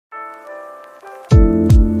Hi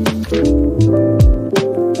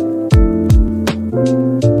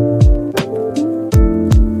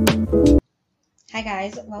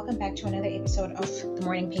guys, welcome back to another episode of the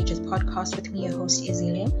Morning Pages podcast with me, your host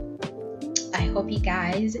Izili. I hope you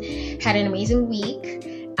guys had an amazing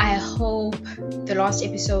week. I hope the last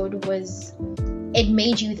episode it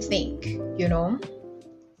made you think,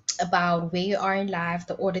 about where you are in life,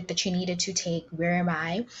 the audit that you needed to take, where am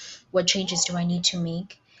I, what changes do I need to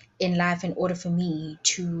make in life in order for me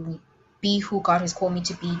to be who God has called me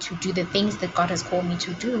to be, to do the things that God has called me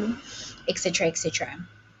to do, etc., etc.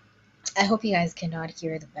 I hope you guys cannot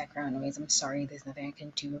hear the background noise. I'm sorry, there's nothing I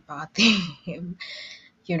can do about them,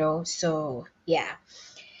 so yeah.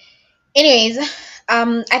 Anyways,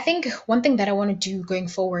 I think one thing that I want to do going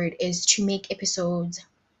forward is to make episodes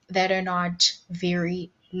that are not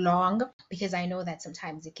very long, because I know that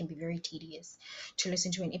sometimes it can be very tedious to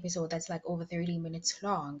listen to an episode that's like over 30 minutes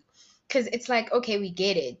long. Because it's like, okay, we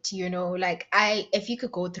get it, like if you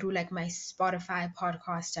could go through like my Spotify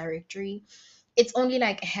podcast directory, it's only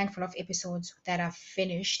like a handful of episodes that I've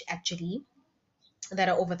finished actually that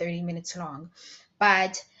are over 30 minutes long.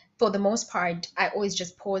 But for the most part, I always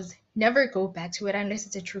just pause, never go back to it unless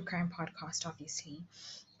it's a true crime podcast, obviously.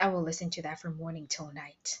 I will listen to that from morning till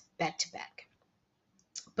night, back to back.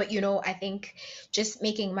 But I think just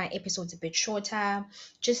making my episodes a bit shorter,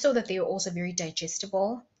 just so that they are also very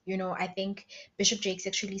digestible. I think Bishop Jakes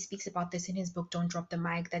actually speaks about this in his book, Don't Drop the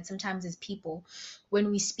Mic, that sometimes as people,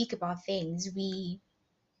 when we speak about things,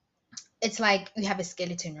 it's like you have a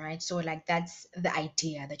skeleton, right? So like that's the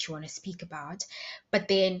idea that you want to speak about. But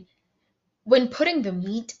then when putting the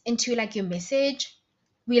meat into like your message,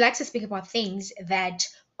 we like to speak about things that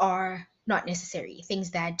are not necessary,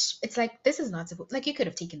 things that it's like this is not supposed, like you could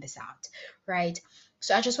have taken this out, right?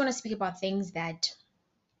 So I just want to speak about things that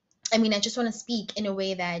I just want to speak in a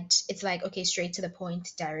way that it's like, okay, straight to the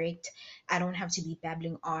point, direct. I don't have to be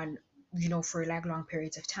babbling on, for like long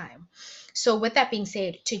periods of time. So, with that being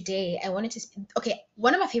said, today I wanted to okay,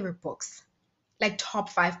 one of my favorite books, like top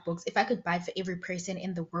 5 books, if I could buy for every person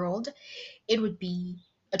in the world, it would be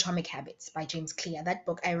Atomic Habits by James Clear. That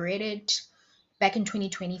book, I read it back in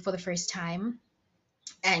 2020 for the first time,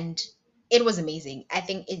 and it was amazing. I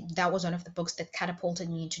think that was one of the books that catapulted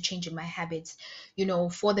me into changing my habits,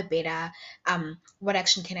 for the better. What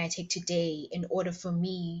action can I take today in order for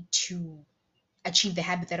me to achieve the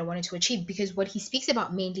habit that I wanted to achieve? Because what he speaks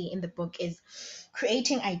about mainly in the book is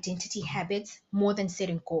creating identity habits more than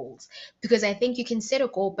setting goals. Because I think you can set a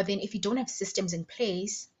goal, but then if you don't have systems in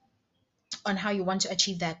place on how you want to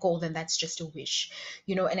achieve that goal, then that's just a wish,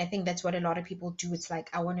 and I think that's what a lot of people do. It's like,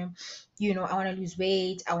 I want to lose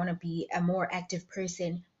weight, I want to be a more active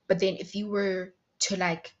person, but then if you were to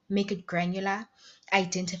like make it granular,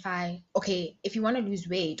 identify, okay, if you want to lose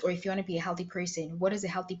weight or if you want to be a healthy person, what does a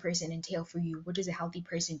healthy person entail for you? What does a healthy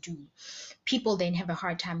person do? People then have a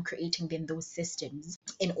hard time creating then those systems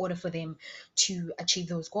in order for them to achieve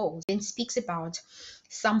those goals. Then speaks about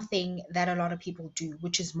something that a lot of people do,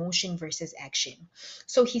 which is motion versus action.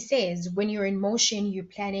 So he says, when you're in motion, you're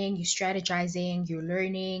planning, you're strategizing, you're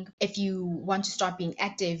learning. If you want to start being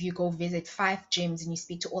active, you go visit 5 gyms and you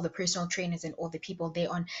speak to all the personal trainers and all the people there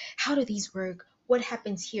on how do these work, what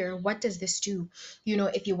happens here, what does this do.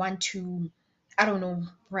 If you want to, I don't know,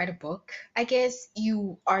 write a book, I guess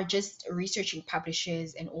you are just researching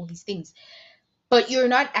publishers and all these things, but you're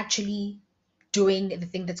not actually doing the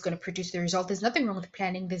thing that's going to produce the result. There's nothing wrong with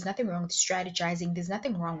planning, there's nothing wrong with strategizing, there's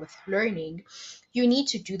nothing wrong with learning. You need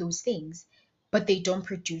to do those things, but they don't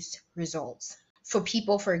produce results. For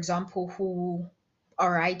people, for example, who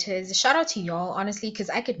are writers, shout out to y'all, honestly, because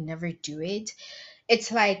I could never do it.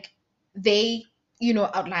 It's like they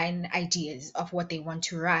outline ideas of what they want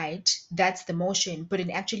to write, that's the motion, but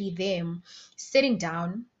in actually them sitting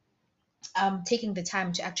down, taking the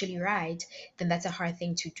time to actually write, then that's a hard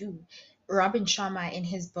thing to do. Robin Sharma, in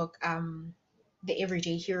his book, The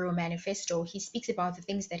Everyday Hero Manifesto, he speaks about the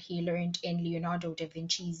things that he learned in Leonardo da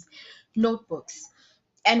Vinci's notebooks.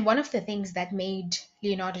 And one of the things that made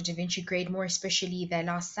Leonardo da Vinci great, more especially the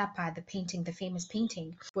Last Supper, the painting, the famous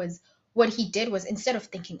painting, was what he did was, instead of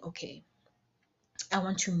thinking, okay, I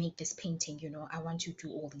want to make this painting, I want to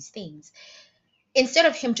do all these things, instead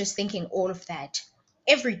of him just thinking all of that,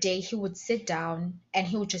 every day he would sit down and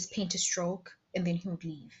he would just paint a stroke and then he would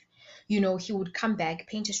leave. He would come back,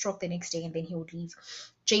 paint a stroke the next day, and then he would leave.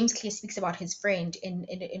 James Clear speaks about his friend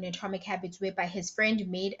in Atomic Habits, whereby his friend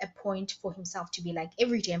made a point for himself to be like,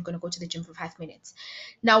 every day I'm going to go to the gym for 5 minutes.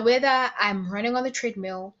 Now, whether I'm running on the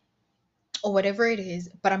treadmill or whatever it is,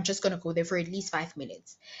 but I'm just going to go there for at least 5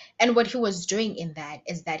 minutes. And what he was doing in that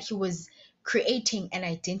is that he was creating an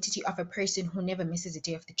identity of a person who never misses a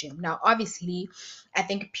day of the gym. Now, obviously, I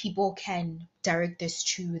think people can direct this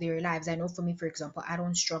to their lives. I know for me, for example, I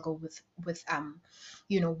don't struggle with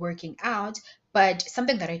working out, but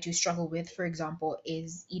something that I do struggle with, for example,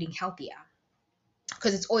 is eating healthier,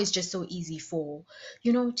 because it's always just so easy for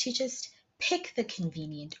to just pick the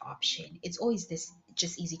convenient option. It's always this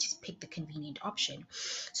just easy to pick the convenient option.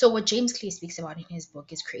 So what James Clear speaks about in his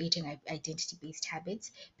book is creating identity based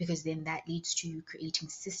habits, because then that leads to creating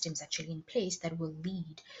systems actually in place that will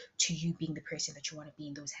lead to you being the person that you want to be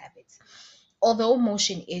in those habits. Although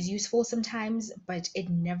motion is useful sometimes, but it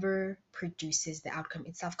never produces the outcome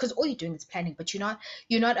itself, because all you're doing is planning, but you're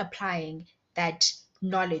not applying that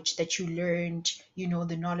knowledge that you learned,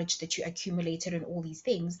 the knowledge that you accumulated and all these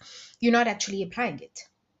things. You're not actually applying it.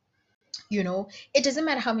 It doesn't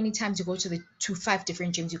matter how many times you go to 5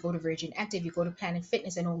 different gyms, you go to Virgin Active, you go to Planet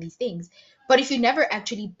Fitness and all these things, but if you never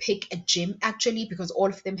actually pick a gym, actually, because all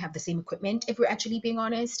of them have the same equipment, if we're actually being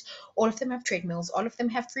honest, all of them have treadmills, all of them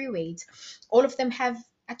have free weights, all of them have,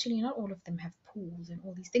 actually not all of them have pools and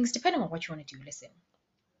all these things, depending on what you want to do, listen,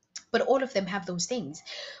 but all of them have those things.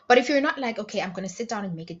 But if you're not like, okay, I'm going to sit down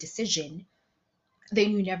and make a decision,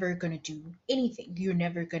 then you're never going to do anything. You're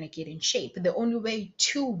never going to get in shape. The only way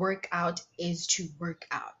to work out is to work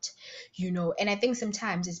out, And I think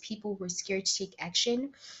sometimes as people, we're scared to take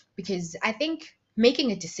action, because I think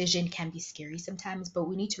making a decision can be scary sometimes, but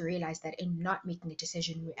we need to realize that in not making a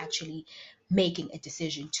decision, we're actually making a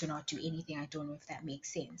decision to not do anything. I don't know if that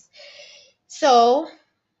makes sense. So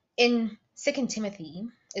in Second Timothy,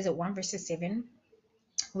 is it 1 verses 7?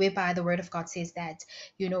 Whereby the word of God says that,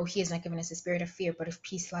 he has not given us a spirit of fear, but of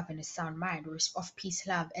peace, love, and a sound mind, or of peace,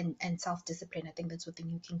 love, and self-discipline. I think that's what the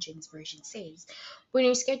New King James Version says. When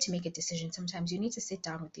you're scared to make a decision, sometimes you need to sit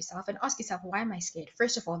down with yourself and ask yourself, why am I scared?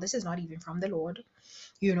 First of all, this is not even from the Lord,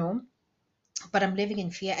 you know, but I'm living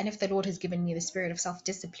in fear. And if the Lord has given me the spirit of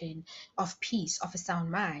self-discipline, of peace, of a sound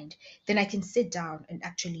mind, then I can sit down and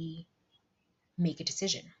actually make a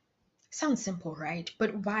decision. Sounds simple, right?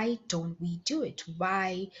 But why don't we do it?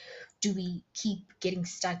 Why do we keep getting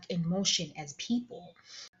stuck in motion as people?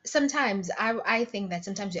 Sometimes I think that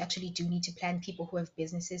sometimes you actually do need to plan. People who have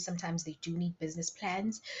businesses, sometimes they do need business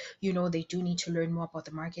plans. They do need to learn more about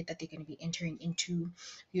the market that they're going to be entering into.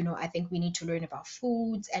 I think we need to learn about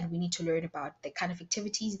foods, and we need to learn about the kind of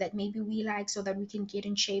activities that maybe we like, so that we can get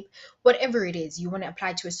in shape. Whatever it is, you want to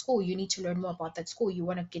apply to a school, you need to learn more about that school. You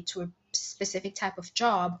want to get to a specific type of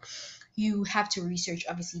job, you have to research,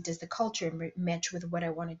 obviously, does the culture match with what I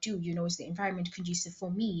want to do? Is the environment conducive for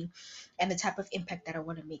me and the type of impact that I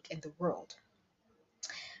want to make in the world?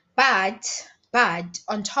 But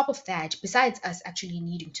on top of that, besides us actually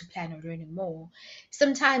needing to plan or learning more,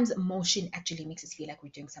 sometimes motion actually makes us feel like we're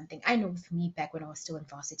doing something. I know with me, back when I was still in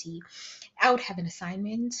varsity, I would have an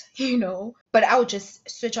assignment, but I would just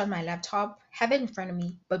switch on my laptop, have it in front of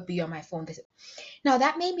me, but be on my phone. Now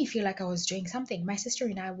that made me feel like I was doing something. My sister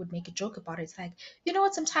and I would make a joke about it. It's like, you know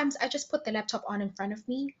what, sometimes I just put the laptop on in front of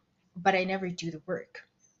me, but I never do the work.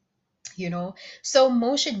 So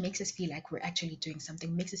motion makes us feel like we're actually doing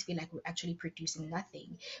something, makes us feel like we're actually producing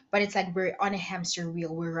nothing, but it's like we're on a hamster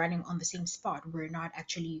wheel, we're running on the same spot, we're not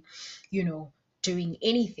actually you know doing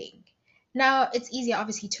anything. Now it's easier,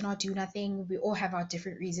 obviously, to not do nothing. We all have our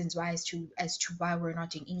different reasons why, as to why we're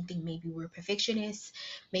not doing anything. Maybe we're perfectionists,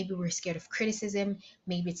 maybe we're scared of criticism,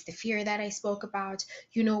 maybe it's the fear that I spoke about,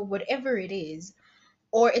 whatever it is,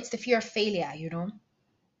 or it's the fear of failure.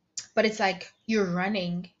 But it's like you're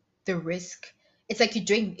running the risk. It's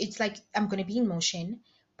like I'm going to be in motion,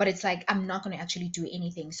 but it's like I'm not going to actually do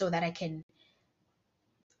anything, so that I can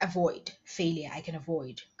avoid failure, I can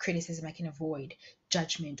avoid criticism, I can avoid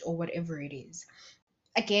judgment, or whatever it is.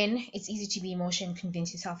 Again, it's easy to be in motion,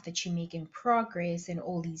 convince yourself that you're making progress and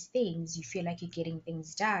all these things. You feel like you're getting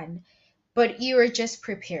things done, but you're just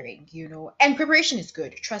preparing. And preparation is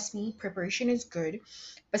good. Trust me, preparation is good.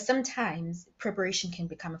 But sometimes preparation can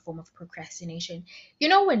become a form of procrastination.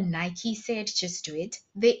 When Nike said, just do it,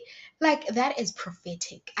 they like that is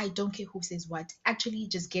prophetic. I don't care who says what. Actually,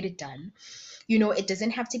 just get it done. It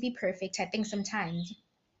doesn't have to be perfect. I think sometimes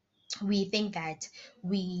we think that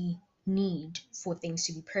we need for things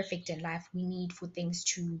to be perfect in life, we need for things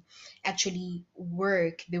to actually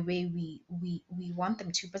work the way we want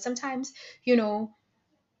them to, but sometimes you know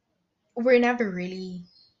we're never really,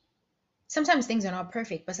 sometimes things are not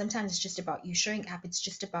perfect, but sometimes it's just about you showing up. It's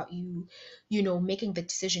just about you making the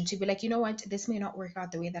decision to be like, you know what, this may not work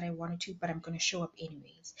out the way that I wanted to, but I'm going to show up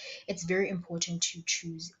anyways. It's very important to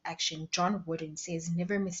choose action. John Wooden says,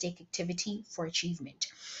 never mistake activity for achievement.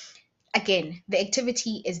 Again, the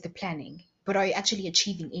activity is the planning, but are you actually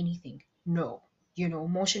achieving anything? No.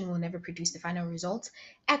 Motion will never produce the final result.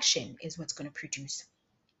 Action is what's going to produce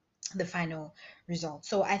the final result.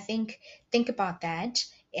 So I think about that.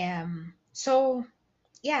 So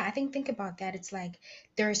yeah, I think about that. It's like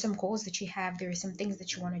there are some goals that you have, there are some things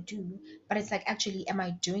that you want to do, but it's like, actually, am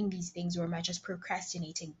I doing these things, or am I just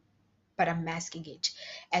procrastinating, but I'm masking it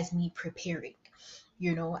as me preparing?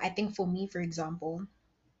 I think for me, for example,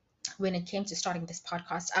 when it came to starting this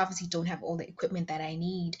podcast, I obviously don't have all the equipment that I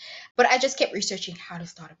need, but I just kept researching how to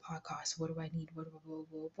start a podcast. What do I need? Blah, blah, blah,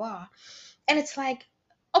 blah, blah. And it's like,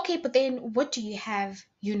 okay, but then what do you have,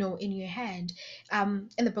 in your hand?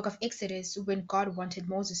 In the book of Exodus, when God wanted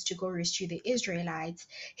Moses to go rescue the Israelites,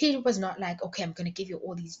 he was not like, okay, I'm going to give you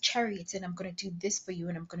all these chariots and I'm going to do this for you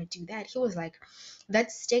and I'm going to do that. He was like,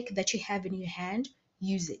 that stick that you have in your hand,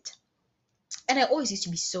 use it. And I always used to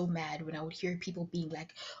be so mad when I would hear people being like,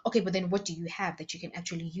 okay, but then what do you have that you can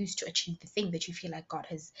actually use to achieve the thing that you feel like God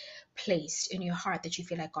has placed in your heart, that you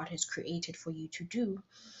feel like God has created for you to do?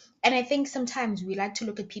 And I think sometimes we like to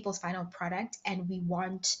look at people's final product and we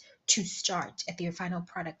want to start at their final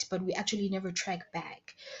product, but we actually never track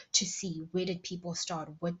back to see, where did people start?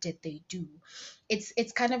 What did they do?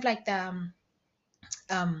 It's kind of like um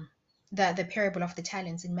the parable of the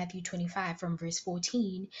talents in Matthew 25 from verse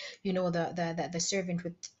 14. The servant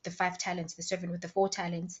with the 5 talents, the servant with the 4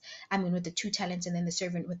 talents, I mean with the 2 talents, and then the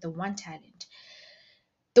servant with the 1 talent.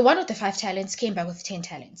 The one with the 5 talents came back with 10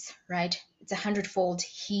 talents, right? It's 100-fold.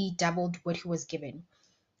 He doubled what he was given.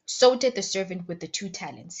 So did the servant with the 2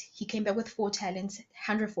 talents. He came back with 4 talents,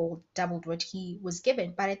 100-fold, doubled what he was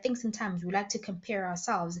given. But I think sometimes we like to compare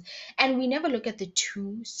ourselves and we never look at the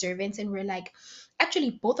 2 servants and we're like,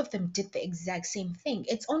 actually, both of them did the exact same thing.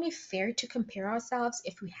 It's only fair to compare ourselves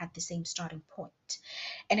if we had the same starting point.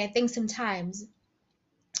 And I think sometimes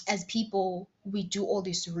as people, we do all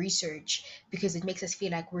this research because it makes us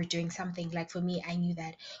feel like we're doing something. Like for me, I knew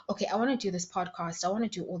that, okay, I want to do this podcast, I want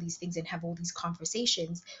to do all these things and have all these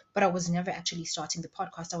conversations, but I was never actually starting the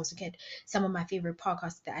podcast. I was looking at some of my favorite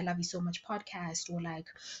podcasts, that I Love You So Much podcast, or like,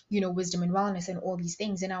 Wisdom and Wellness and all these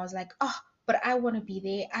things, and I was like, oh, but I want to be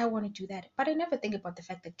there, I want to do that. But I never think about the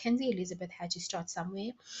fact that Kenzie Elizabeth had to start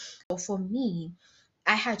somewhere. So for me,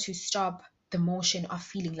 I had to stop the motion of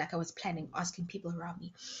feeling like I was planning, asking people around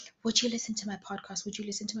me, would you listen to my podcast? Would you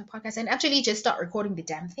listen to my podcast? And actually just start recording the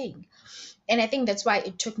damn thing. And I think that's why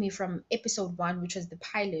it took me from episode 1, which was the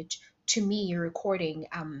pilot, to me recording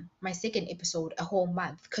my second episode a whole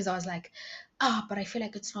month, because I was like, but I feel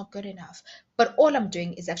like it's not good enough. But all I'm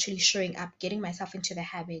doing is actually showing up, getting myself into the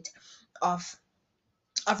habit of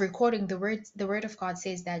recording. The word of God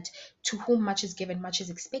says that to whom much is given, much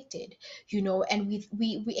is expected. And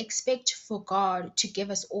we expect for God to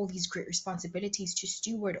give us all these great responsibilities to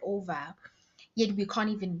steward over, yet we can't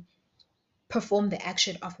even perform the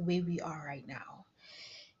action of where we are right now.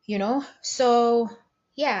 So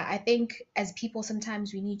yeah, I think as people,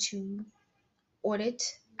 sometimes we need to audit.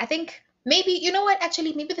 I think maybe, you know what,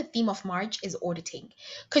 actually, maybe the theme of March is auditing.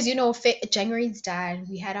 Because, January's done,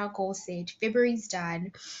 we had our goal set, February's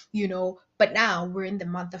done, but now we're in the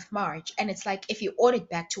month of March. And it's like, if you audit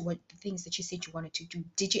back to what the things that you said you wanted to do,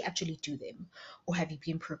 did you actually do them? Or have you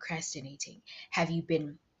been procrastinating? Have you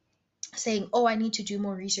been saying, oh, I need to do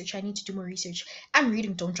more research, I need to do more research? I'm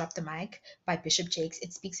reading Don't Drop the Mic by Bishop Jakes.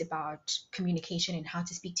 It speaks about communication and how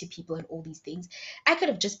to speak to people and all these things. I could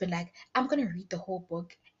have just been like, I'm going to read the whole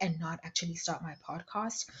book and not actually start my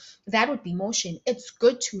podcast. That would be motion. It's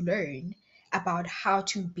good to learn about how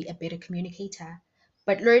to be a better communicator,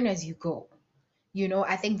 but learn as you go.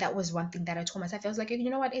 I think that was one thing that I told myself. I was like, you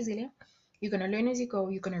know what, Azealia, you're going to learn as you go,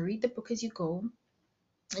 you're going to read the book as you go,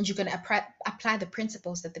 and you can apply the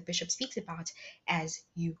principles that the bishop speaks about as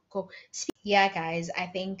you go. Yeah, guys, I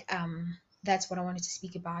think that's what I wanted to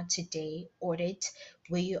speak about today. Audit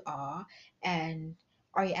where you are, and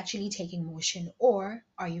are you actually taking motion, or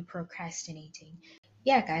are you procrastinating?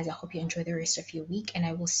 Yeah, guys, I hope you enjoy the rest of your week, and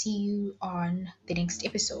I will see you on the next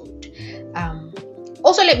episode. Um,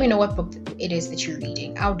 Also, let me know what book it is that you're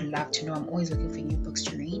reading. I would love to know. I'm always looking for new books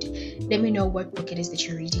to read. Let me know what book it is that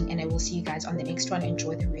you're reading, and I will see you guys on the next one.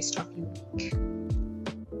 Enjoy the rest of your week.